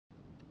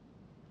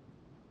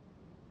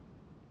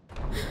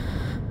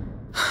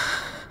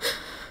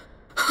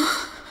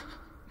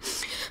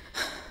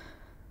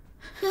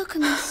Look,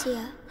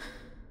 Amicia.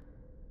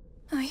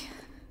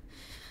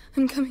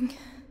 I'm coming.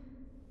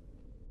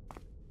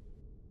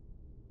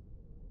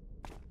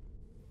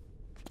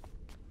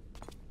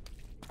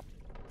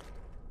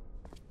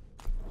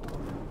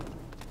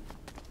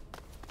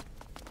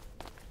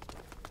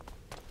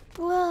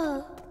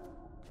 Whoa.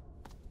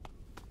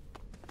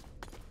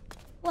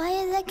 Why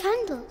are there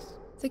candles?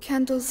 The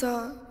candles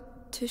are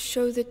to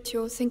show that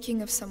you're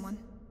thinking of someone.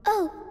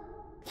 Oh,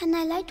 can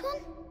I light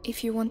one?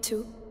 If you want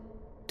to.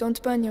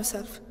 Don't burn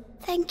yourself.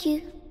 Thank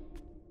you.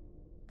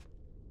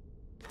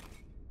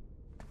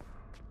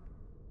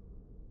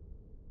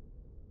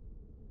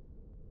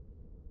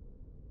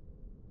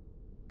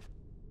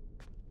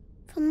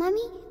 For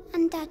Mummy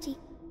and Daddy.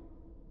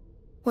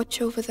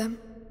 Watch over them.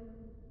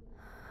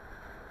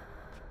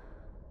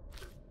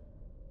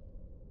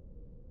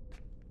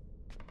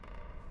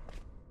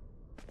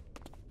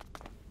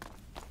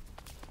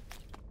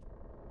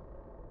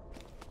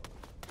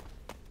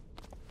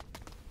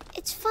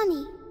 It's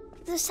funny,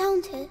 the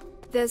sound here.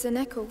 There's an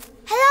echo.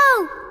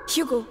 Hello!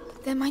 Hugo,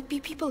 there might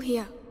be people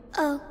here.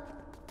 Oh.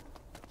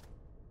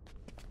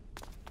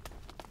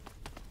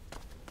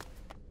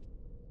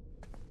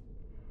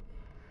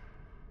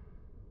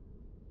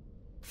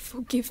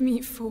 Forgive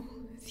me for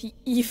the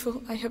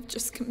evil I have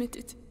just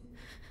committed.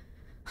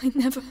 I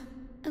never...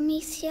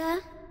 Amicia,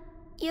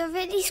 you're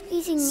really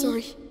squeezing me.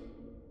 Sorry.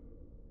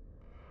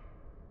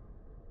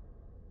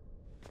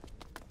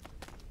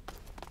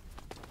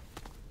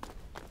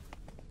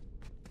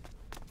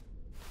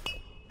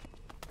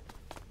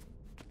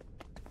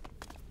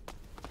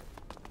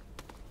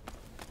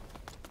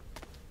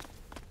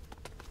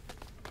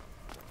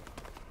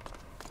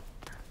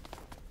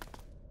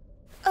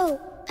 Oh,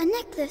 a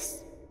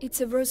necklace. It's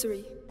a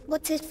rosary.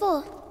 What's it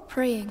for?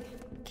 Praying.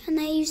 Can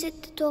I use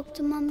it to talk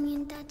to Mommy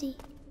and Daddy?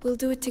 We'll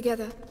do it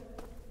together.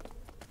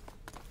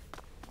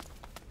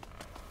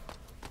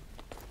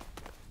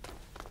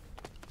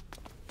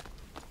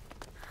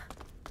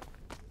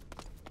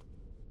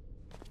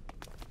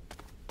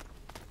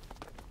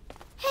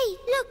 Hey,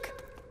 look!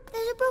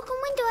 There's a broken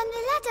window and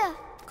a ladder.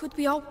 Could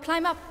we all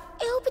climb up?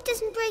 I hope it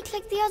doesn't break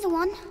like the other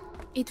one.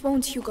 It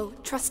won't, Hugo.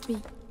 Trust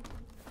me.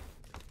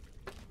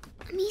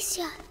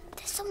 Amicia,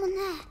 there's someone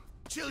there.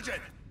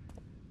 Children,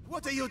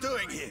 what are you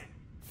doing here?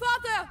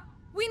 Father!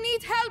 We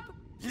need help!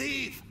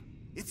 Leave!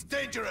 It's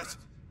dangerous!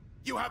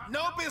 You have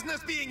no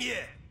business being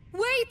here!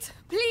 Wait!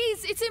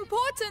 Please! It's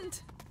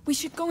important! We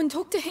should go and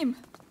talk to him.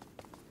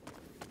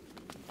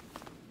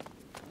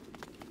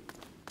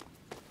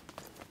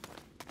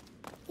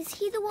 Is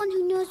he the one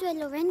who knows where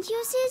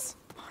Laurentius is?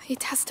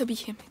 It has to be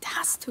him. It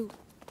has to.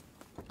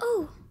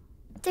 Oh,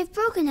 they've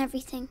broken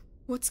everything.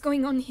 What's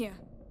going on here?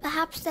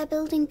 Perhaps they're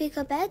building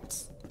bigger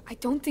beds? I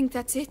don't think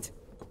that's it.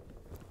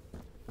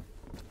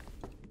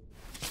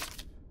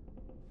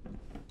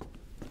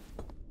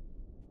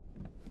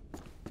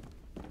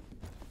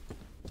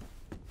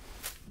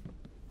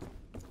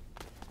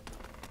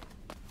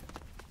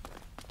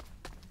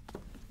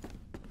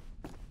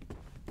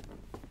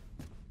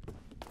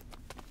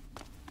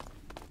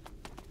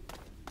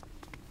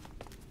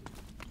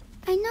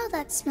 I know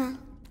that smell.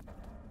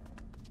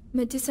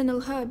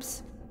 Medicinal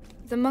herbs.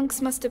 The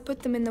monks must have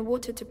put them in the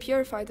water to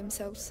purify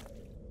themselves.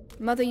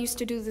 Mother used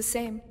to do the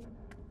same.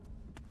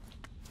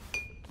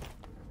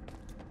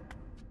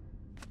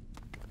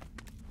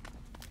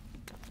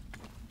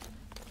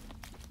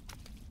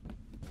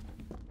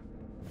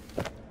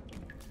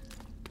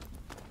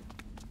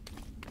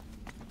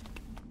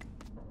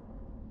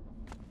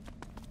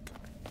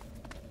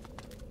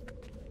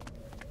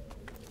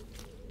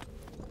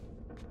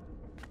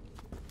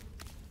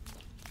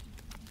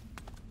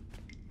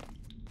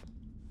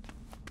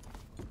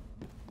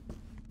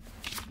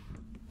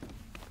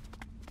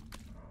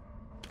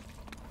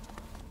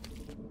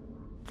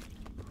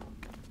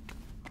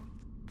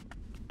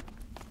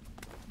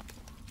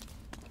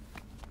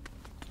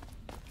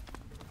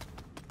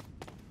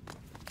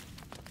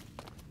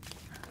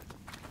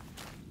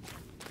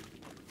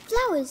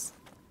 Flowers.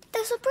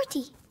 They're so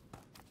pretty.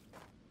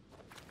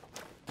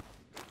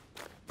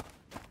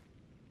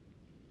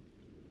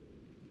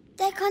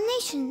 They're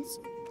carnations.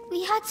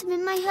 We had some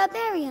in my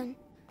herbarium.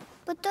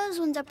 But those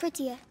ones are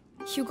prettier.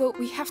 Hugo,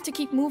 we have to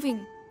keep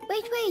moving.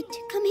 Wait,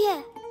 come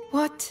here.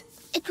 What?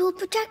 It will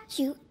protect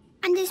you,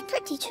 and it's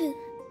pretty too.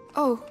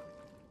 Oh.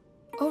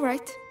 All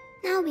right.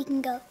 Now we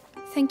can go.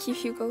 Thank you,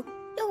 Hugo.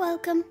 You're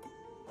welcome.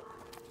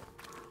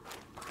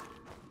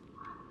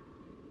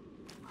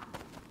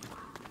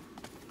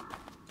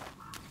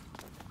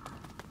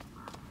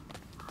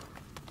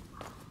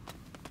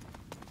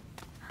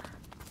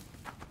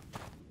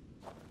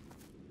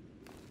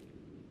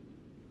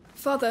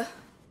 Father.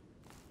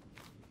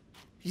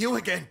 You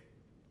again.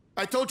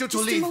 I told you to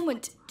leave.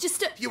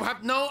 Just a moment. You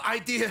have no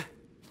idea.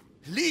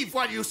 Leave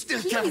while you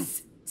still can.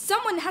 Please.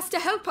 Someone has to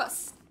help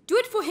us. Do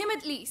it for him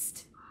at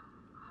least.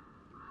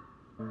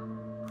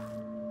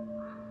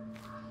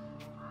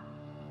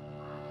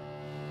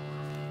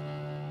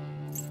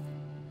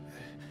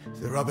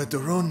 The Robert de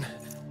Rune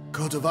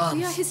coat of arms.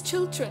 We are his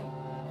children.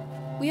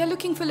 We are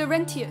looking for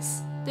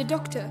Laurentius, the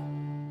doctor.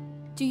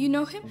 Do you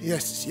know him?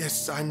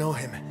 Yes, I know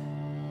him.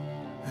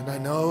 And I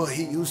know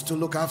he used to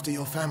look after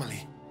your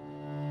family.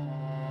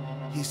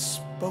 He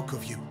spoke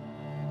of you.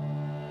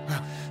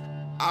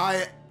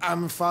 I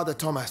am Father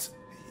Thomas.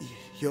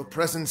 Your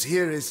presence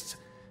here is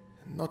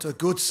not a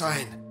good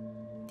sign.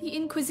 The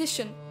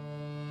Inquisition.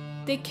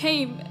 They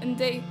came and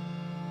they...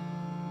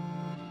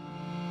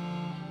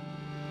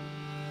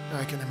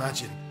 I can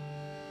imagine.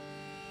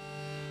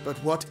 But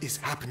what is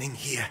happening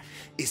here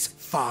is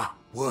far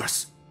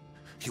worse.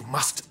 You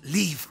must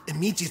leave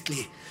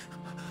immediately,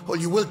 or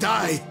you will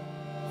die.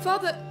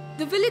 Father,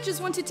 the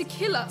villagers wanted to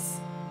kill us.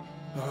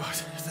 Oh,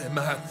 they're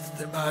mad.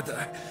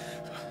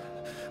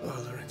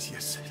 Oh,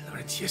 Laurentius.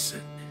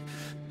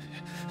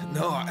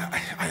 No,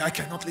 I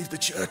cannot leave the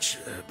church,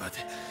 but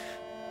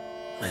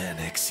an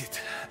exit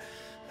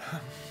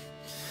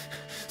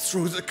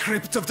through the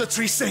crypt of the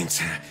Three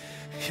Saints.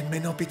 It may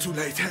not be too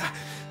late.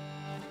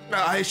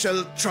 I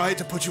shall try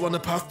to put you on the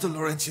path to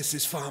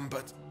Laurentius's farm,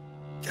 but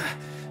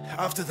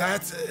after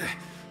that,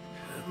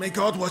 may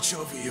God watch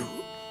over you.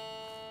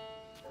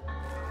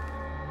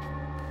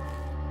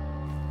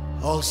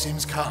 All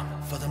seems calm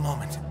for the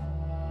moment.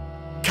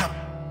 Come.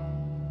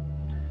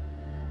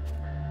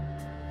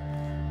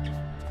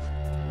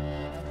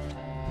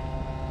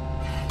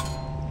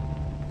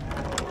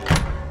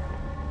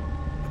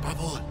 Above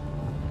all,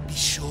 be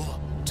sure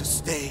to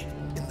stay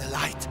in the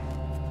light.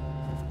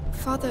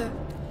 Father,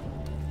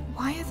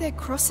 why are there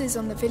crosses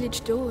on the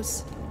village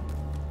doors?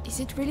 Is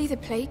it really the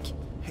plague?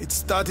 It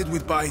started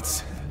with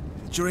bites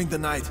during the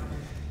night.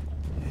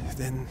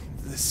 Then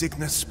the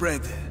sickness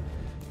spread.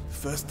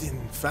 First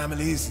in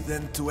families,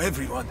 then to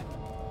everyone.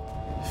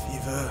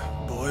 Fever,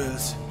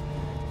 boils.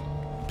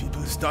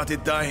 People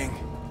started dying.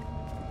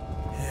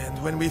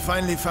 And when we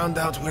finally found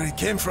out where it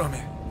came from,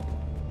 it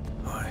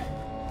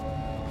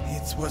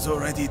was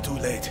already too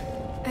late.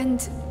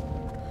 And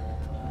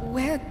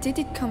where did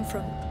it come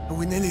from?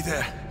 We're nearly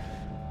there.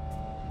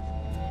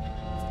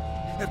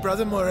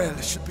 Brother Morel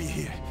should be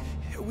here.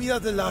 We are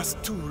the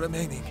last two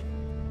remaining.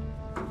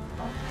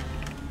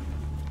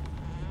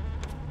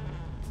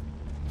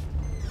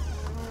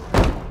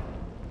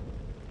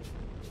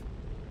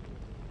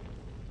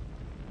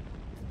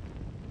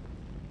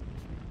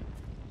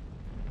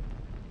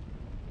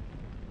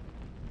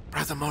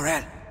 Brother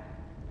Morel.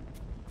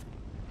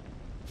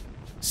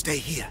 Stay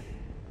here.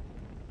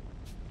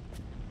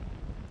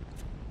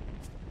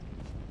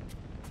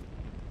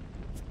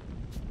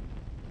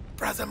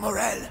 Brother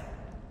Morel.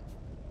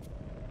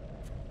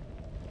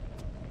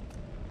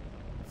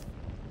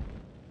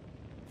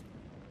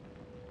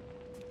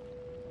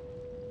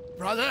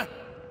 Brother?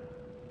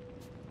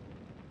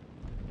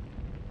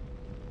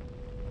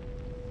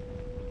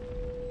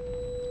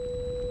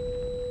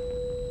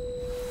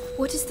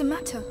 What is the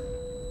matter?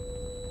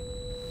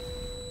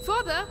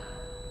 Father?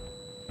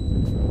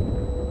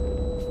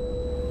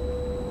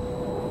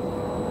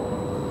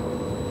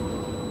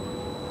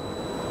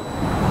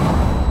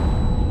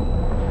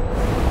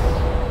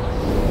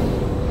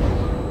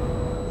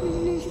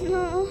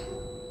 No.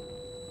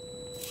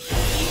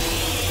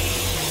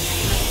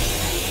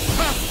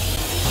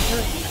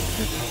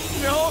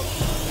 No!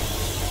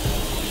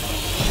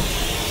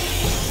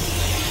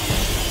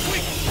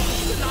 Quick!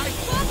 The light!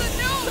 Father,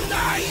 no! The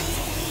light!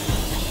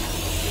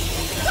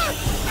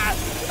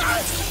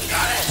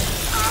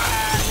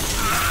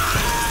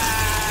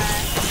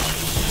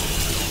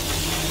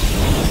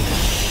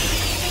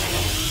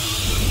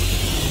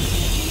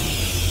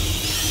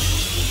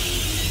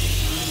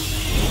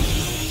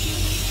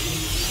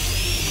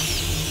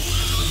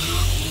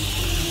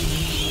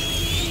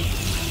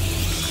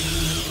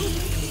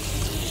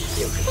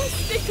 You can't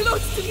stay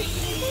close to me!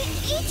 They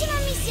ate him,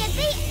 Amicia!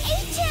 They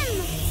ate him!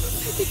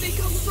 Where did they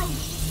come from?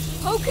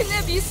 How can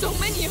there be so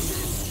many of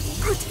them?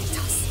 Protect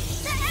us!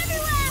 They're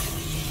everywhere!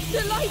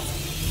 The light!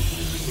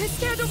 They're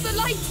scared of the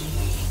light!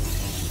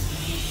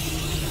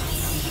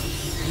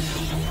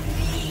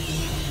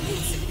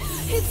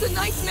 It's a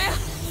nightmare!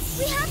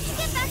 We have to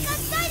get back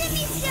outside,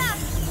 Amicia!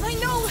 I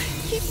know!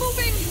 Keep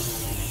moving!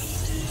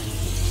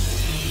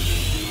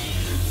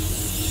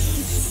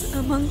 It's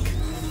a monk.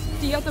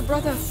 The other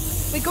brother.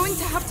 We're going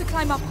to have to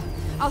climb up.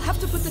 I'll have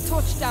to put the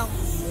torch down.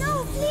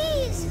 No,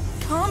 please!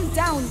 Calm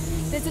down.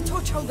 There's a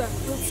torch holder.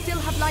 We'll still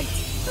have light.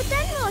 But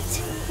then what?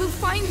 We'll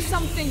find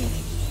something. I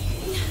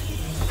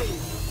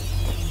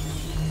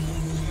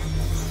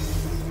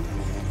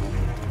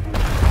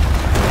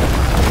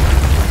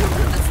don't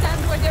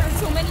understand why there are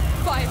so many.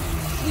 Fire.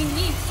 We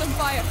need some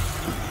fire.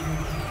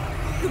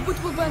 The wood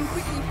will burn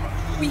quickly.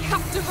 We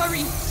have to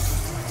hurry.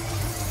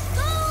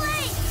 Go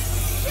away!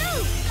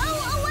 Shoot! Go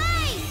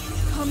away!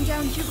 Calm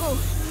down, Hugo.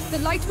 The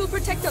light will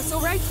protect us,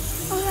 all right?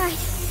 All right.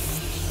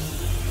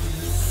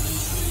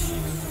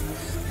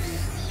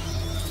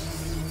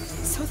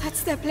 So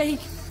that's their plague.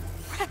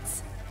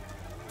 Rats.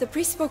 The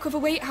priest spoke of a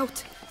way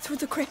out, through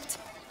the crypt.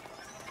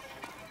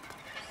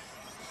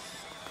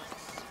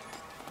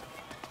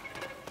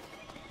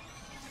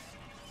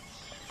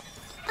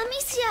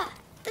 Amicia!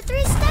 The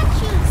three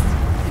statues!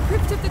 The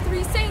crypt of the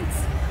three saints.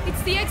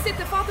 It's the exit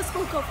the father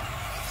spoke of.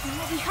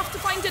 Oh, we have to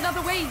find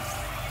another way.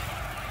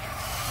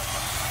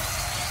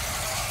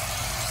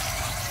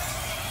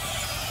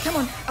 Come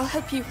on, I'll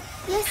help you.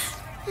 Yes.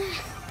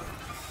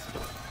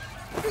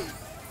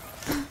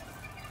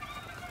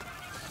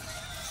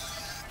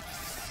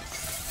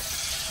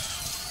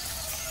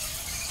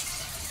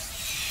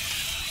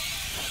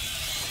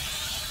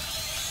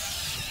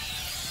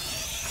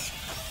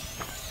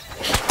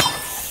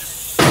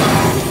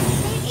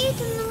 They've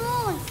eaten them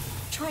all.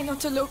 Try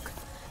not to look.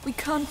 We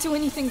can't do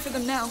anything for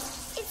them now.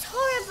 It's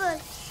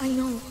horrible. I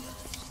know.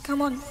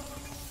 Come on.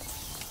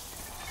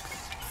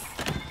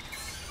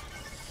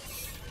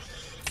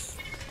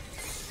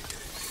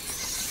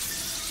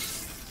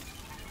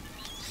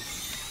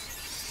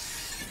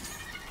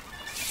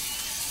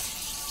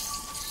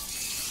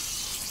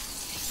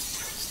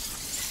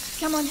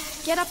 Come on,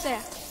 get up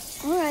there.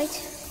 All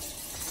right.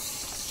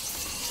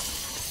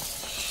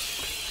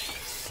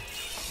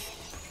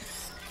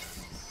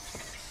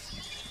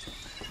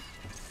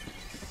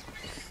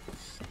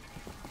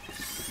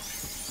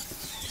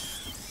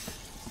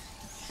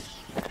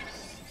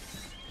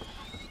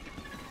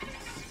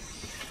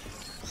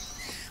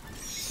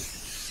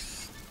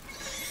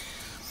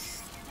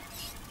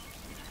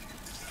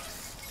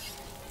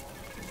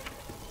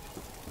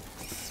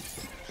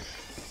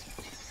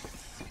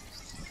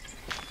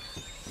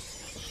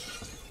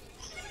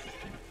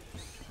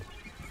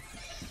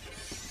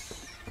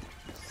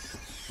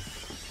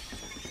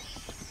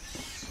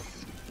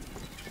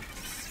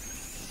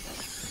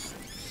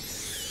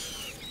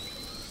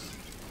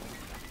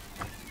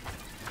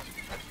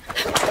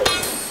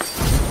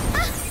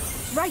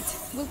 Right,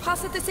 we'll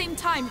pass at the same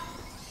time.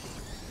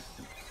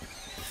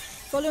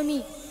 Follow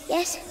me.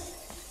 Yes.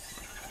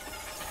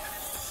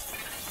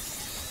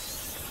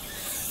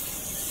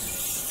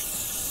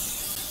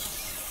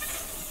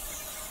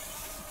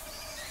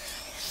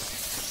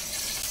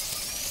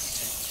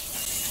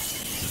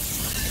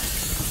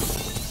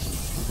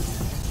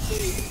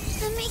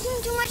 I'm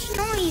making too much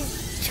noise.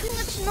 Too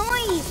much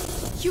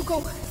noise.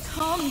 Hugo,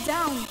 calm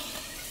down.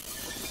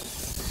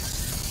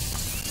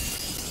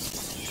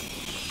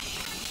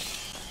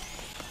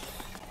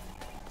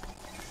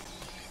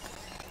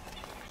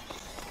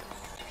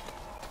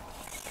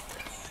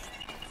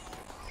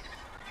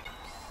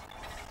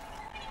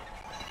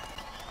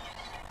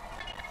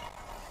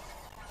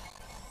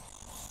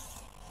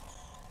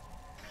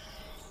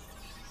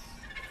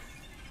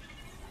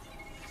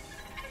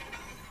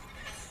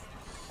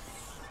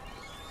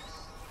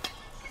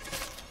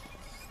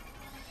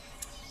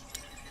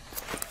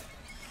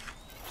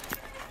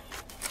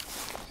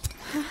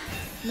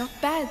 Not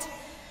bad.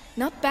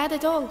 Not bad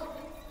at all.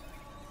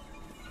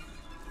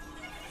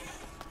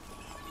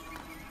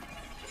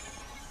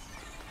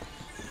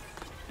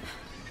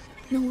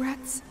 No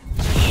rats.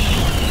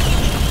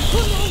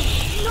 Oh no!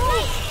 No!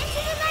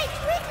 Into the night,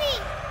 quickly!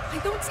 I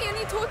don't see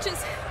any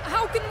torches.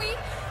 How can we?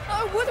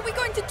 What are we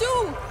going to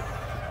do?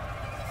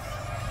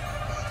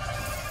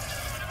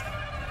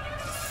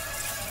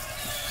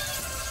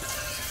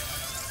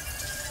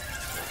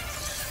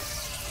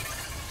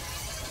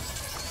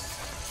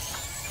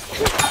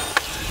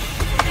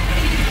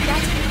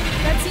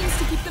 That seems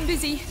to keep them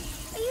busy.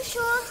 Are you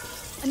sure?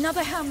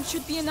 Another ham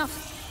should be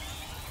enough.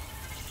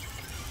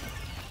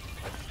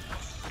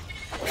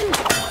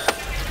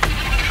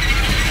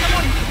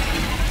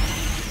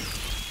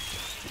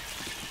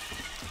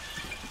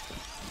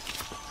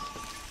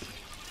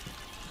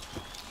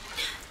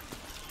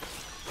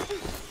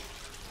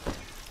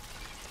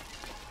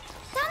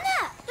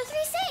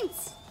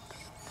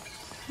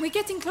 We're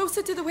getting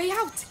closer to the way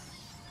out.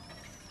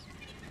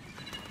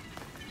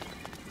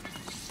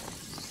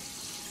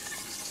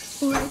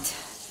 All right,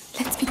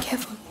 let's be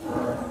careful.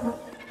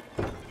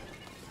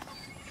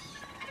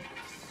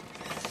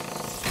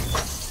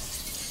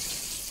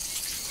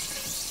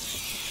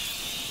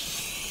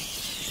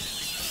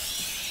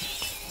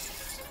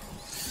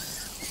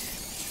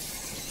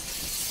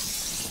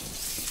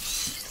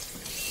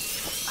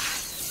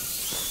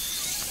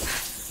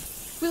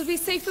 We'll be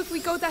safe if we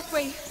go that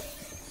way.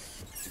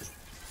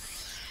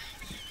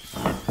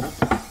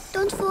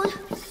 Don't fall.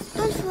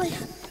 Don't fall.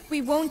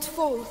 We won't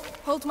fall.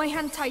 Hold my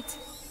hand tight.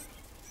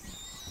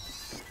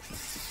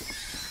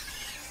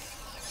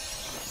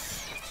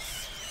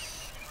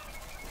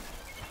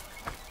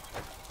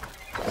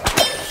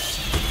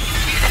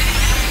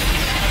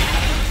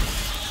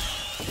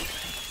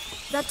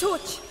 That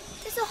torch.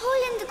 There's a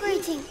hole in the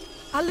grating.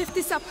 I'll lift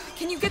this up.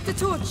 Can you get the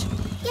torch?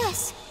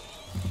 Yes.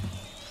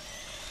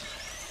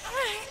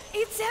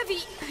 It's heavy.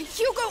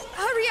 Hugo,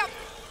 hurry up.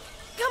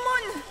 Come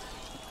on.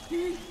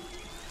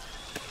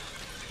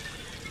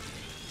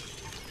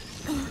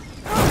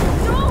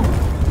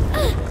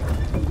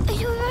 Are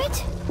you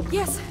alright?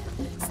 Yes.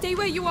 Stay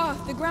where you are.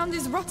 The ground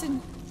is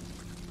rotten.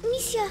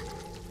 Amicia,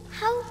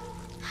 how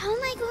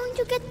am I going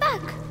to get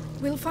back?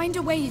 We'll find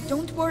a way.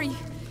 Don't worry.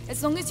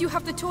 As long as you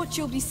have the torch,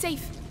 you'll be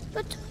safe.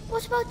 But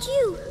what about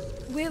you?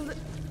 We'll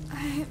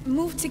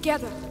move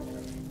together.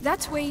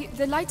 That way,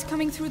 the light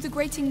coming through the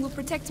grating will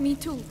protect me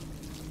too.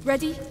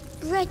 Ready?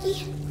 Ready?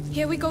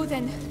 Here we go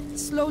then.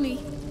 Slowly.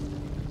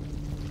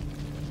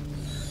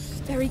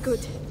 Very good.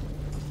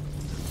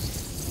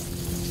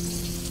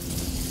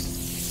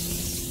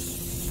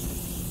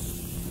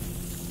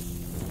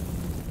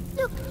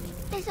 Look,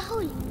 there's a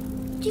hole.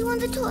 Do you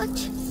want the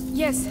torch?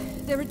 Yes,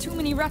 there are too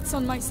many rats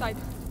on my side.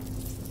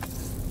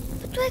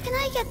 But where can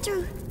I get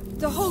through?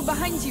 The hole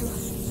behind you.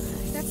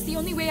 That's the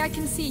only way I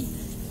can see.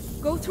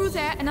 Go through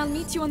there and I'll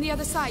meet you on the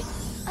other side.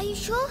 Are you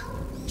sure?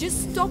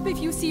 Just stop if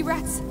you see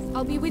rats.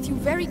 I'll be with you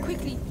very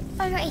quickly.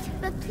 Alright,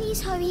 but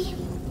please hurry.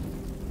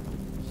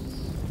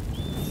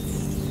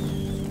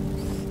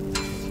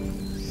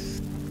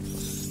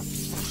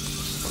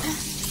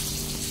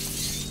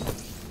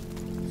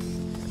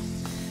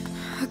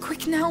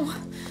 Quick now.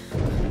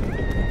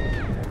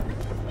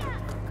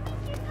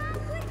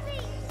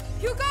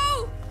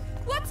 Hugo!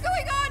 What's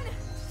going on?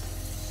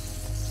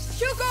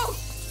 Hugo!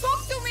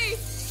 Talk to me!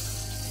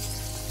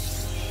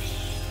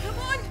 Come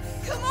on!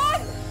 Come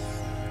on!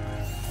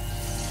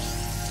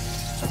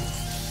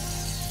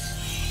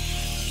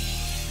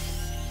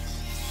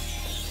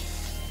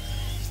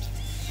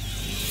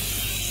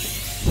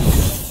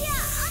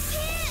 Yeah, up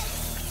here!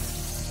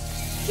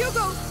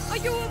 Hugo, are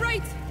you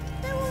alright?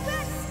 There were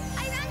rats. I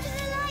ran to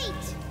the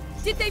light.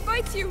 Did they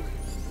bite you?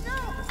 No,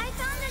 I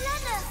found a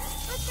ladder,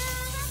 but there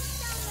are rats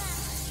down there.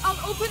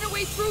 I'll open a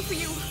way through for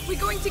you. We're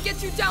going to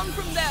get you down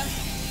from there.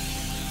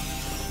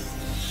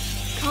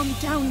 Calm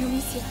down,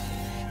 Amicia.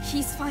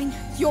 He's fine.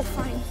 You're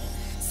fine.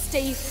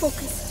 Stay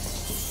focused.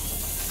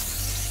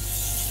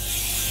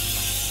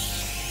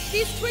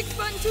 These twigs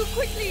burn too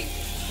quickly.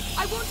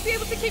 I won't be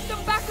able to keep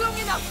them back long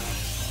enough.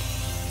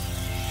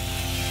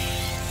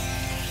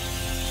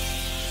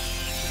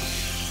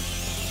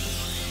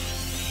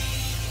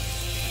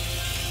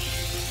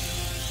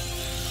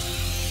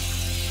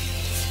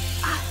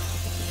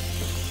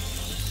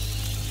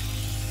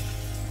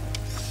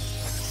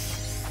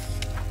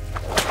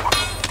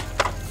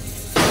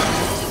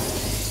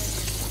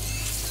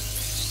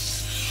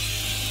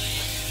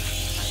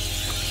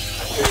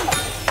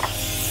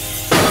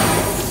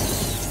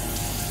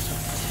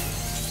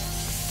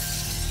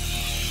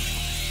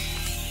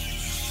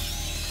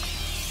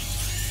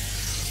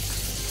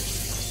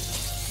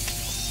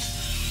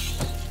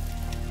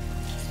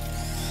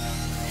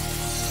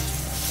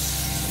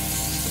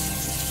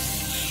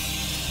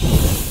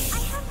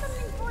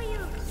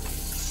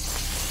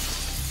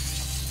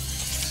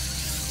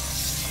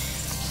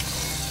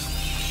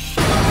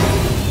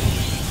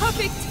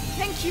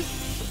 Thank you.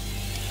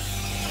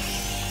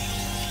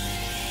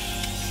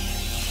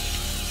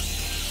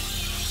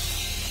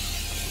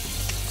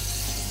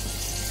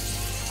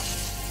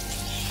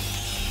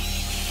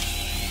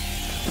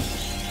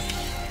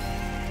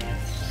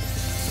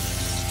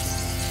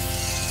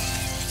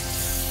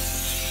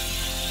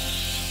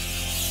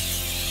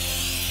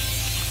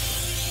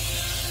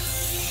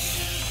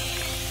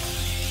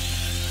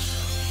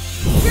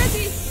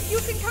 Ready? You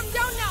can come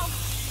down now.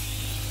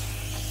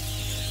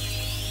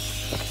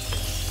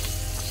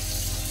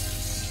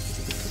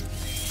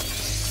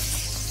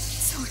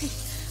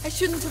 I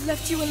shouldn't have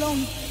left you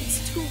alone.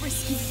 It's too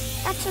risky.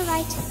 That's all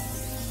right.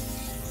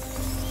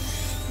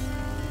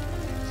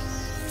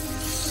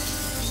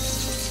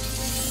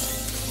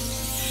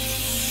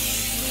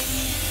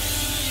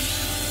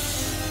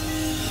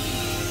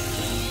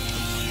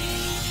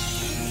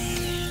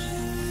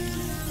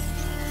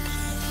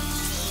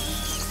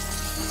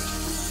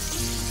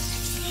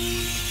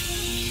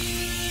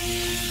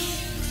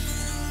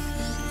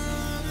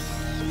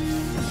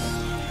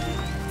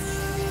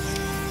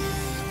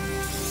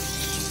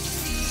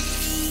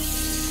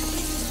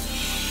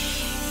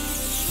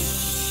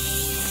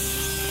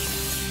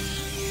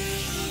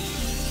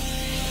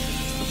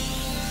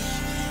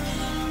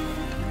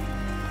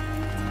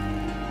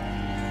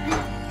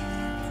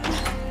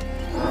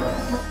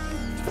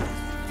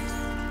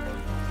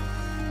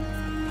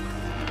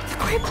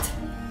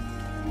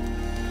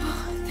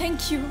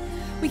 Thank you.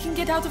 We can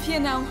get out of here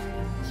now.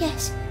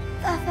 Yes,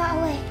 far, far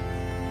away.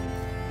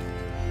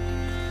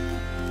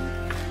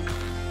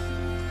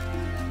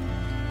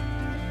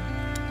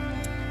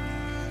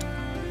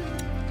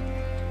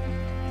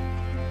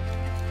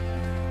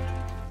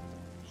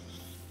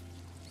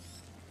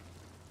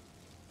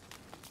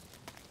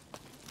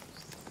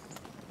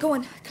 Go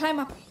on, climb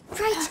up.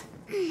 Right.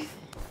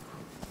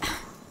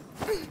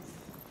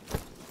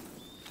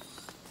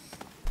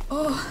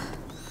 Oh,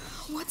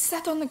 what's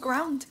that on the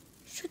ground?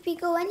 Should we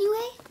go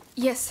anyway?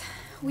 Yes,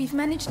 we've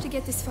managed to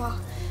get this far.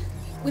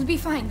 We'll be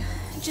fine.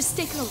 Just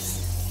stay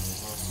close.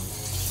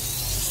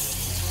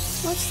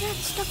 What's that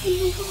stuck in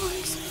the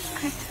walls?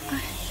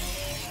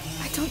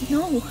 I don't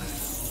know.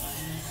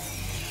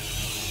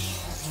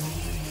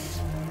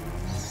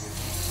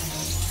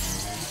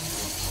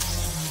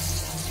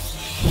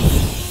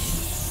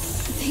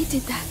 They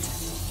did that.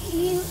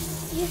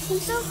 You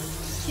think so?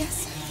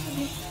 Yes,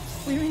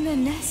 we're in their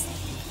nest.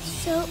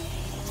 So,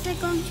 they're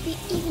going to be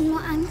even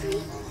more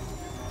angry?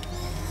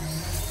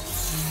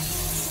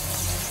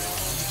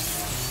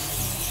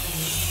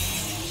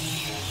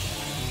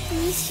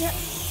 Amicia,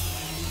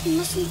 you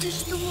mustn't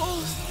touch the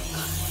walls.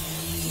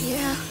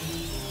 Yeah.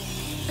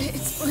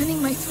 It's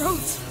burning my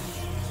throat.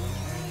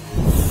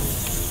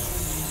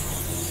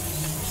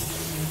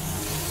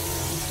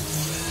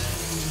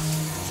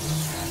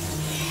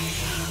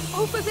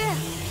 Over there!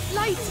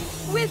 Light!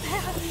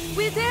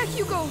 We're there,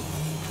 Hugo!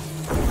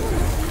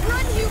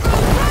 Run, Hugo!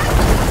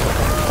 Run!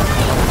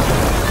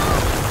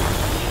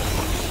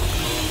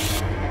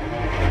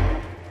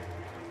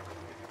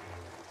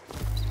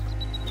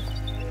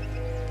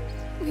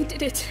 We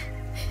did it.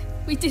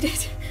 We did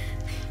it.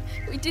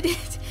 We did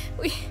it.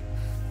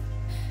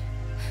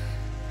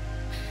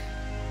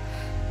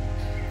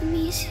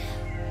 Amicia,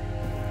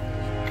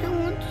 I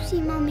want to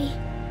see Mommy.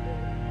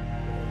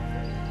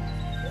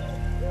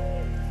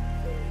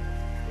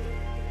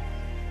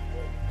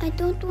 I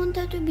don't want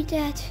her to be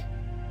dead.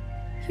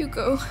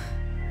 Hugo.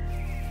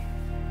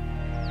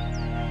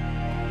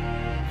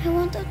 I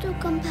want her to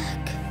come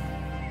back.